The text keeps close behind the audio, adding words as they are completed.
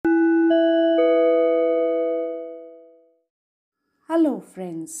Hello,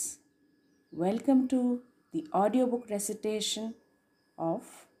 friends. Welcome to the audiobook recitation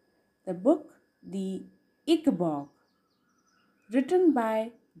of the book The Ichabod, written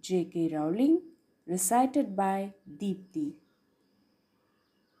by J.K. Rowling, recited by Deepthi.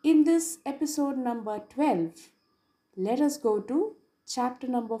 In this episode number 12, let us go to chapter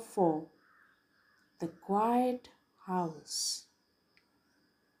number 4, The Quiet House.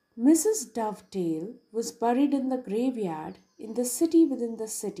 Mrs. Dovetail was buried in the graveyard in the city within the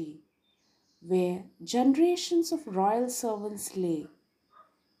city, where generations of royal servants lay.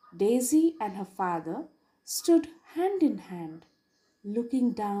 Daisy and her father stood hand in hand,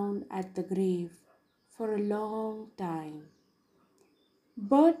 looking down at the grave for a long time.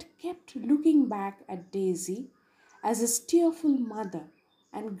 Bert kept looking back at Daisy as his tearful mother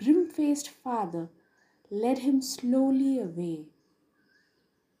and grim-faced father led him slowly away.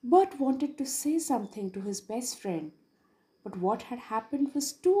 Bert wanted to say something to his best friend, but what had happened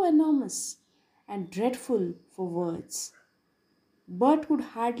was too enormous and dreadful for words. Bert could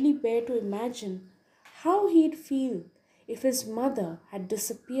hardly bear to imagine how he'd feel if his mother had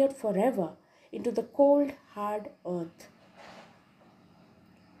disappeared forever into the cold, hard earth.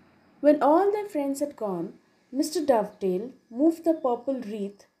 When all their friends had gone, Mr. Dovetail moved the purple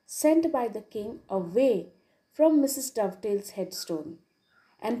wreath sent by the king away from Mrs. Dovetail's headstone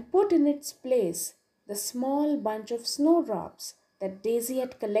and put in its place the small bunch of snowdrops that Daisy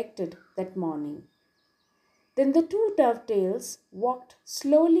had collected that morning. Then the two dovetails walked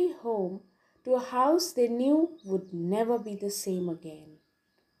slowly home to a house they knew would never be the same again.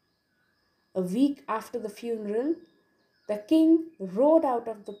 A week after the funeral, the king rode out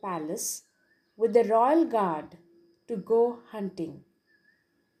of the palace with the royal guard to go hunting.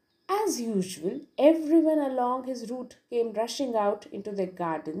 As usual, everyone along his route came rushing out into their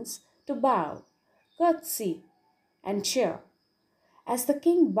gardens to bow, curtsy, and cheer. As the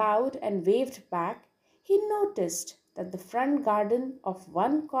king bowed and waved back, he noticed that the front garden of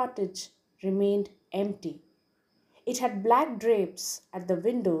one cottage remained empty. It had black drapes at the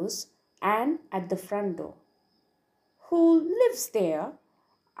windows and at the front door. "Who lives there?"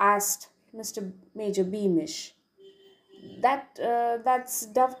 asked Mr. Major Beamish. That's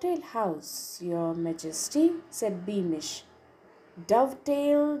Dovetail House, Your Majesty," said Beamish.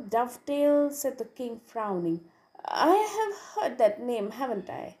 "Dovetail, Dovetail," said the king, frowning. "I have heard that name,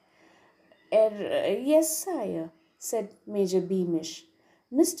 haven't I?" Yes, sire," said Major Beamish.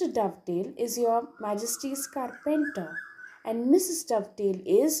 "Mr. Dovetail is your Majesty's carpenter, and Mrs. Dovetail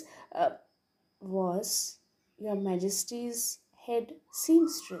was your Majesty's head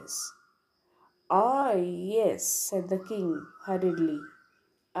seamstress." "Ah, yes," said the king hurriedly.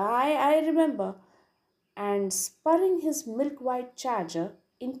 I remember." And spurring his milk-white charger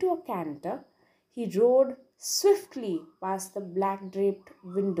into a canter, he rode swiftly past the black-draped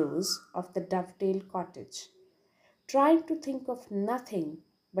windows of the Dovetail cottage, trying to think of nothing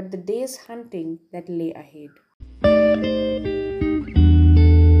but the day's hunting that lay ahead.